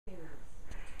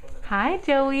Hi,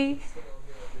 Joey.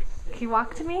 Can you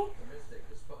walk to me?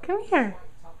 Come here.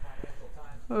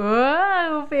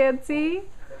 Whoa, Fancy.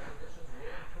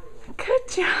 Good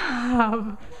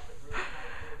job.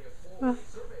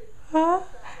 Huh?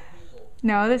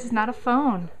 No, this is not a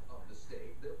phone.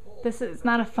 This is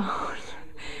not a phone.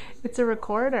 It's a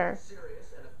recorder.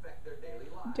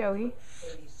 Joey,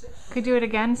 could you do it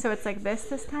again so it's like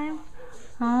this time?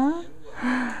 Huh?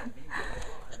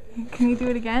 Can you do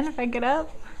it again if I get up?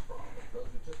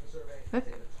 Look.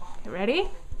 You ready?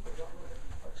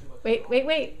 Wait.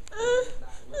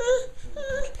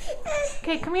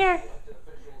 Okay, come here.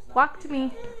 Walk to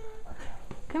me.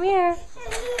 Come here.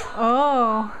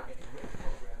 Oh.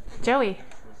 Joey,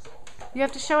 you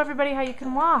have to show everybody how you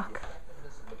can walk.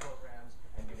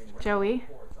 Joey.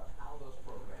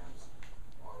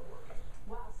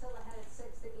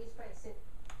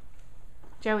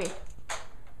 Joey,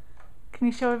 can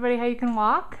you show everybody how you can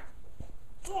walk?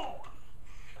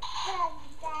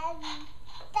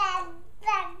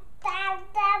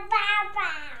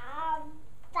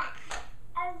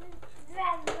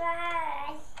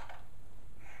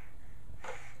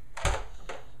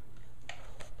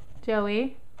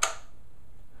 Joey?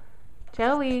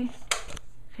 Joey,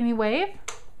 can you wave?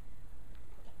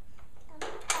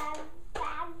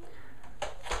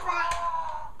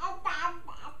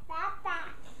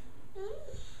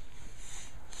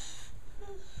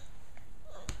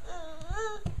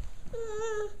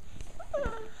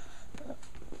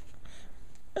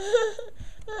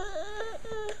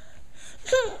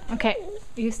 Okay,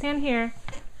 you stand here.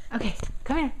 Okay,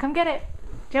 come here, come get it.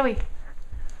 Joey,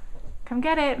 come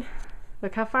get it.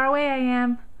 Look how far away I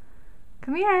am.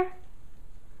 Come here.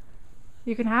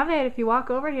 You can have it if you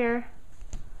walk over here.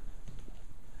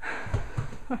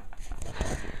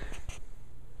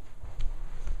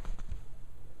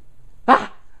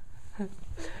 Ah!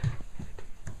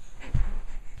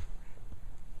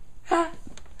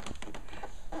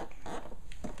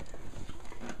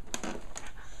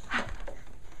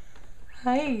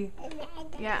 Hi.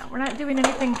 Yeah, we're not doing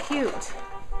anything cute.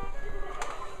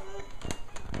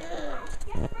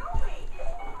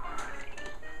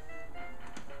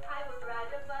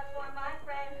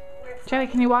 Joey,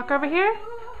 can you walk over here?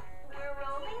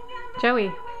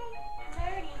 Joey.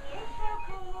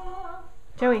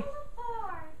 Joey.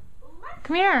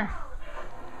 Come here.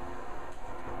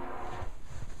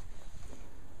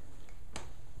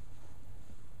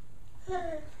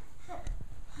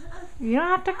 You don't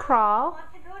have to crawl.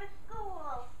 Want to go to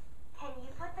school. Can you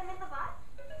put them in the bus?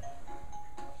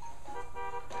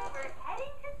 We're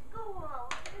heading to school.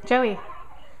 Joey.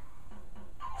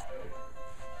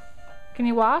 Can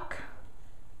you walk?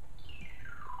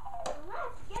 Let's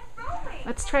get rolling.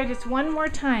 Let's try just one more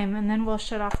time and then we'll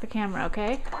shut off the camera,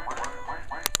 okay?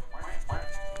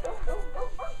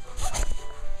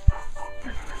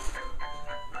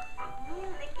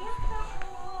 Music is so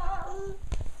cool.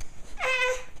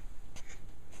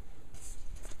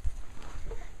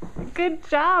 Good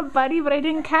job, buddy, but I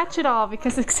didn't catch it all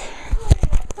because it's...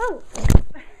 Oh. In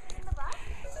the bus?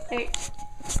 Hey.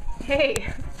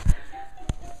 Hey.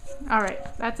 All right,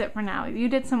 that's it for now. You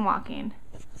did some walking.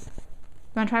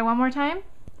 You want to try one more time?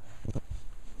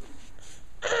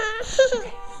 Okay.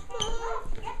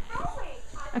 Get rolling.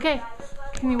 Okay.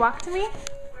 Can you walk to me?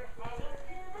 We're heading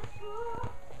to the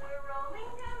school. We're rolling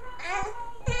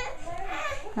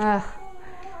down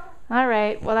the All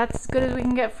right. Well, that's as good as we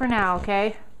can get for now,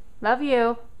 okay? Love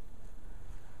you.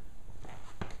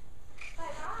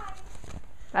 Bye-bye.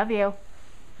 Love you.